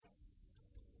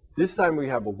This time we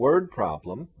have a word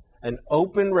problem. An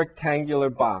open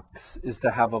rectangular box is to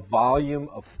have a volume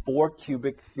of 4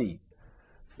 cubic feet.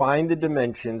 Find the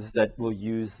dimensions that will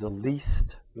use the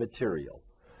least material.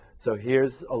 So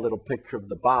here's a little picture of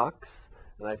the box,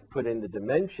 and I've put in the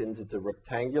dimensions. It's a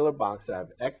rectangular box. I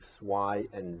have X, Y,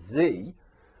 and Z,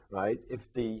 right? If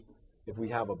we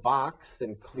have a box,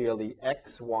 then clearly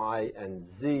X, Y, and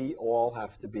Z all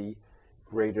have to be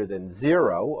greater than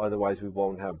 0, otherwise we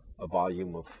won't have a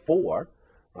volume of 4,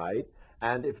 right?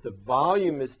 And if the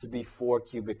volume is to be 4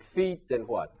 cubic feet, then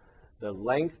what? The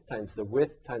length times the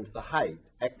width times the height,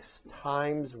 X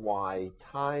times Y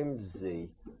times Z,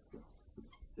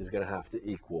 is going to have to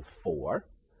equal 4,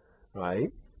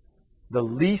 right? The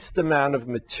least amount of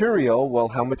material, well,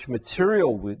 how much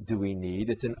material do we need?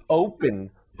 It's an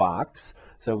open box,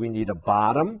 so we need a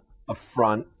bottom, a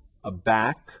front, a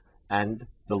back, and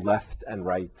the left and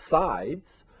right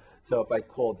sides. So if I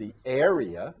call the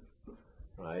area,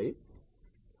 right,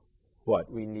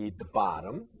 what? We need the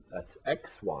bottom, that's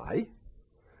XY,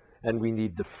 and we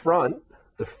need the front.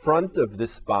 The front of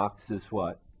this box is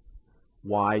what?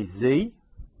 YZ,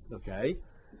 okay?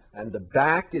 And the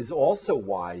back is also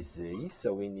YZ,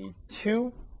 so we need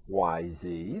 2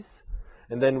 YZs.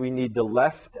 And then we need the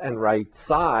left and right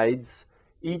sides.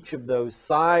 Each of those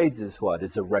sides is what?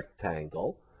 Is a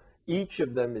rectangle. Each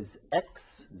of them is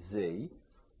XZ,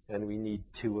 and we need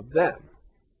 2 of them,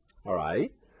 all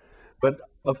right? But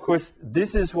of course,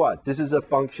 this is what? This is a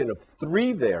function of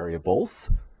 3 variables.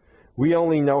 We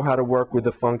only know how to work with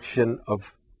a function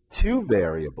of 2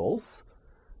 variables,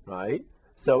 right?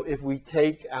 So if we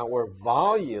take our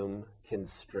volume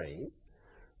constraint,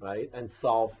 right, and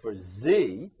solve for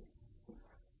Z,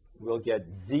 we'll get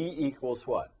Z equals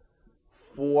what?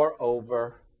 4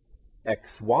 over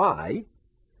XY,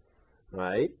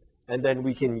 right? And then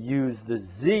we can use the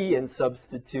Z and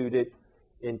substitute it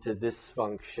into this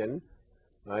function,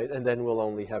 right? And then we'll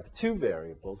only have 2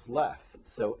 variables left.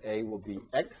 So A will be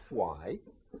XY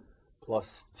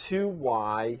plus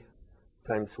 2Y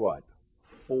times what?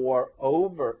 4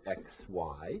 over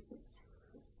XY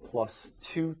plus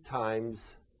 2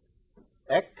 times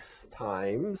X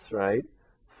times, right,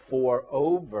 4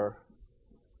 over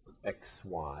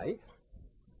XY,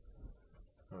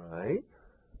 all right?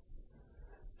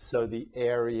 So the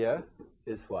area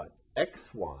is what?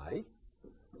 XY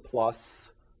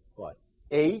plus what?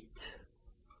 8.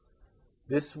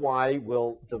 This Y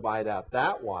will divide out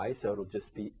that Y, so it'll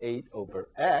just be 8 over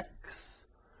X.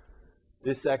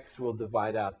 This X will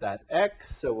divide out that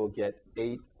X, so we'll get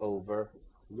 8 over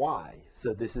Y.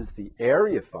 So this is the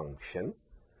area function,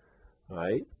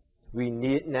 right? We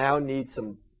now need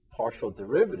some partial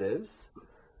derivatives.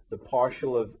 The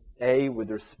partial of A with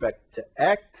respect to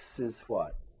X is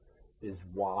what? Is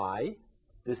Y.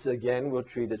 This again we'll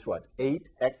treat as what?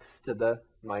 8x to the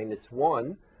minus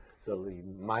 1. So it'll be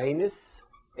minus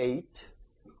 8x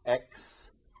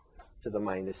to the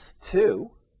minus 2,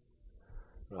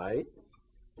 right?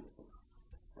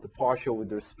 The partial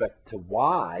with respect to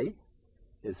Y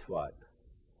is what?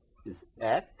 Is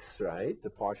X, right?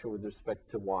 The partial with respect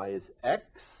to Y is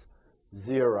X,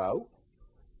 0,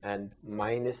 and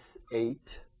minus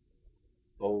 8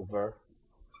 over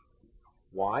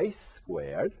Y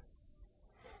squared.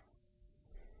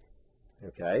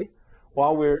 Okay?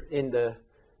 While we're in the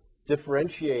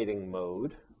differentiating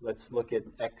mode, let's look at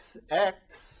XX,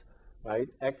 right?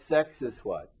 XX is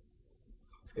what?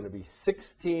 It's going to be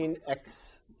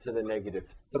 16x to the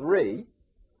negative 3,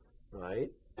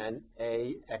 right? And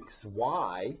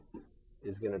AXY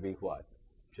is going to be what?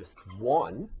 Just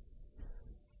 1,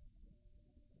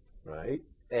 right?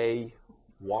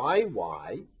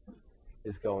 AYY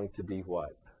is going to be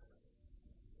what?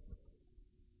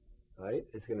 Right?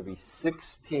 It's going to be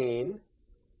 16y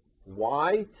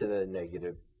to the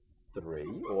negative 3,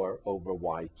 or over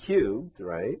y cubed,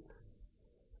 right?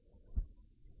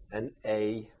 And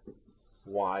AYY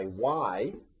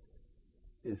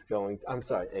is going to, I'm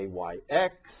sorry,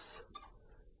 AYX,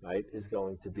 right, is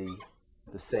going to be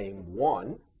the same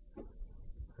 1.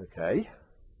 Okay?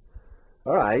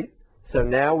 All right. So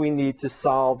now we need to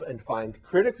solve and find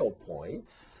critical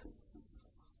points.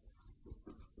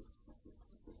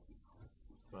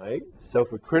 Right? So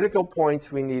for critical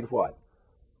points, we need what?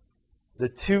 The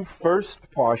 2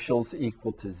 first partials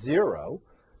equal to 0.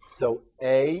 So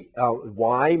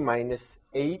y minus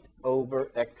 8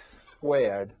 over x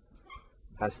squared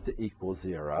has to equal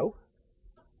 0.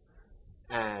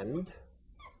 And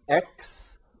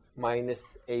x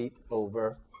minus 8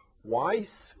 over y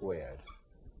squared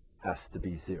has to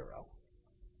be 0.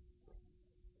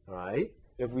 All right?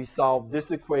 If we solve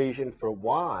this equation for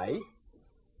y,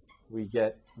 we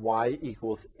get y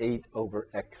equals 8 over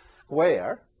x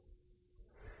squared.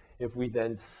 If we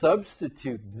then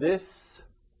substitute this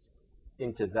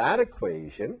into that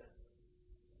equation,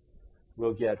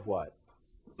 we'll get what?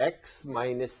 X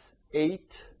minus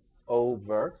 8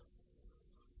 over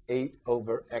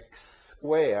x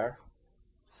squared,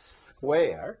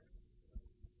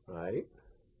 right?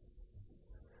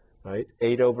 Right?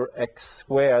 8 over x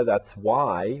squared, that's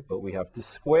y, but we have to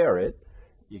square it,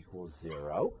 equals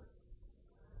 0.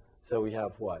 So we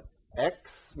have what?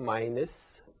 X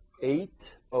minus 8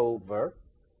 over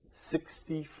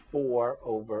 64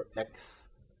 over x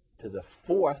to the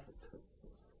 4th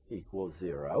equals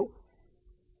 0.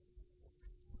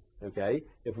 Okay?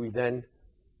 If we then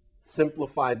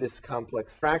simplify this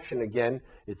complex fraction again,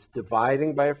 it's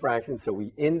dividing by a fraction, so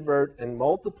we invert and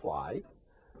multiply.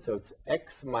 So it's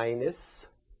x minus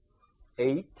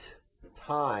 8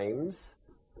 times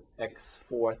x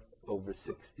 4th over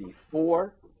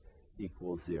 64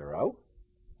 equals 0.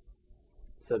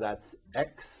 So that's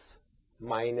x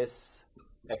minus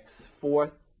x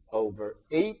 4th over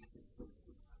 8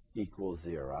 equals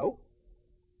 0.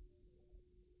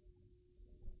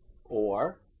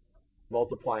 Or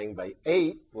multiplying by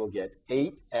 8, we'll get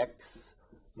 8x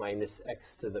minus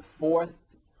x to the 4th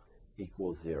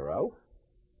equals 0.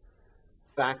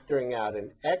 Factoring out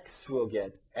an x, we'll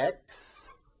get x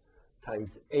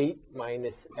times 8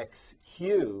 minus x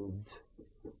cubed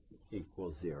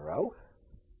equals 0,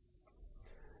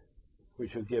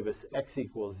 which will give us x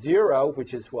equals 0,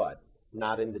 which is what?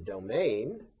 Not in the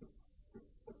domain,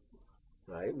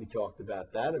 right? We talked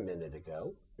about that a minute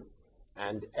ago.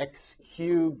 And x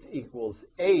cubed equals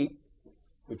 8,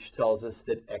 which tells us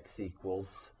that x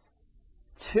equals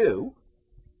 2,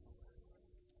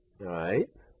 all right?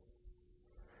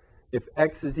 If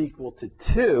x is equal to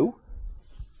 2,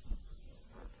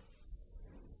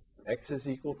 x is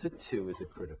equal to 2 is a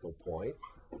critical point.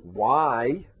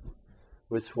 Y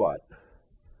was what?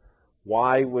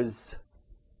 Y was,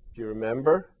 do you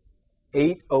remember?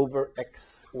 8 over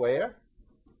x squared,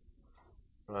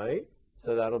 right?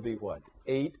 So that'll be what?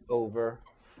 8 over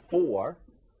 4.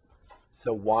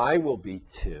 So y will be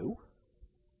 2,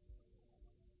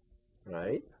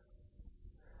 right?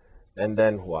 And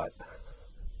then what?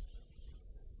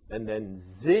 And then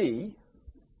z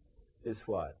is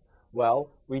what? Well,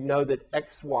 we know that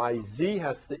x, y, z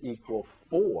has to equal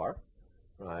 4,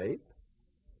 right?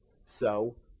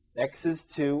 So x is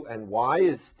 2 and y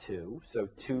is 2. So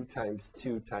 2 times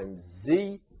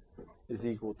z is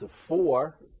equal to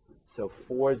 4. So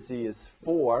 4z is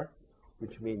 4,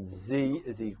 which means z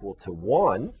is equal to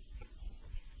 1.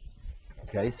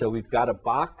 Okay, so we've got a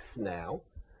box now,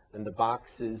 and the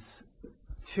box is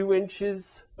 2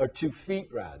 inches, or 2 feet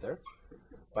rather,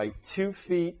 by 2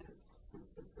 feet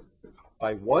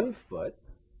by 1 foot.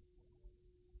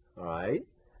 All right,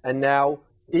 and now,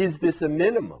 is this a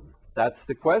minimum? That's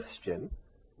the question.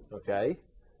 Okay,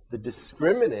 the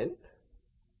discriminant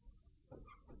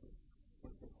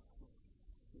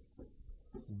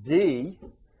D,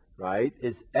 right,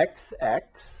 is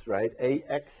xx, right,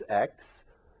 axx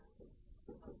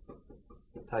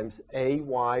times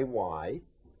ayy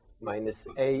minus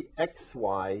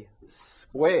axy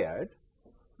squared.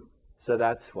 So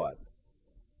that's what?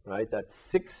 Right, that's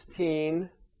 16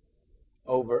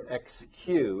 over x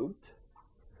cubed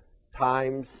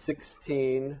times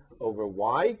 16 over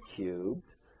y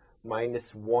cubed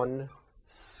minus 1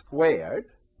 squared.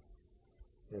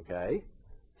 Okay?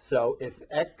 So if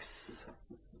x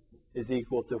is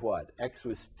equal to what? X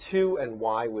was 2 and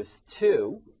y was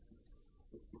 2,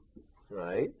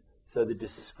 right? So the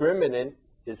discriminant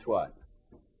is what?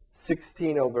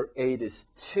 16 over 8 is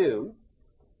 2.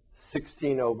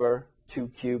 16 over 2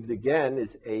 cubed again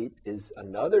is 8, is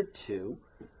another 2.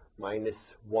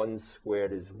 Minus 1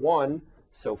 squared is 1.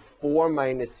 So 4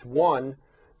 minus 1,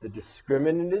 the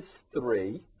discriminant is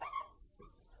 3,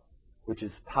 which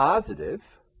is positive.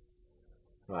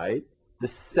 Right? The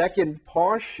second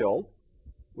partial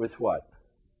was what?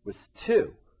 Was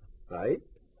 2, right?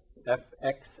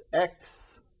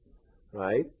 fxx,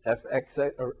 right?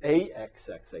 fxx, or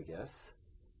axx, I guess.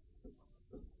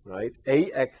 Right?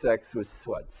 Axx was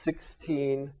what?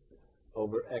 16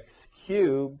 over x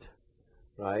cubed,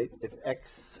 right? If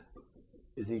x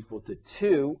is equal to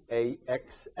 2,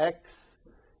 axx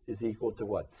is equal to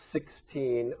what?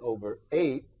 16 over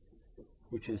 8,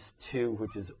 which is 2,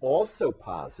 which is also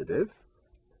positive,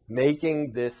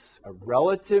 making this a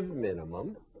relative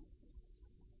minimum.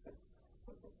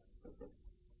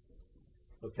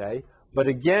 Okay? But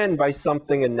again, by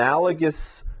something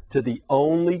analogous to the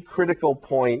only critical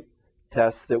point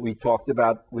test that we talked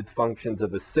about with functions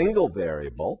of a single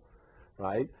variable,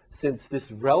 right? since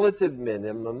this relative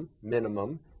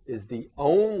minimum is the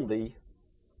only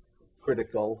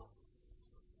critical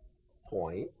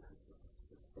point,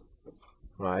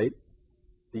 right?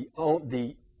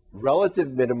 The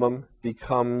relative minimum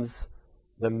becomes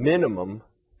the minimum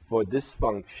for this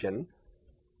function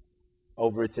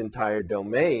over its entire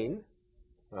domain,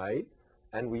 right?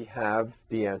 And we have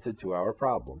the answer to our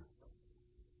problem.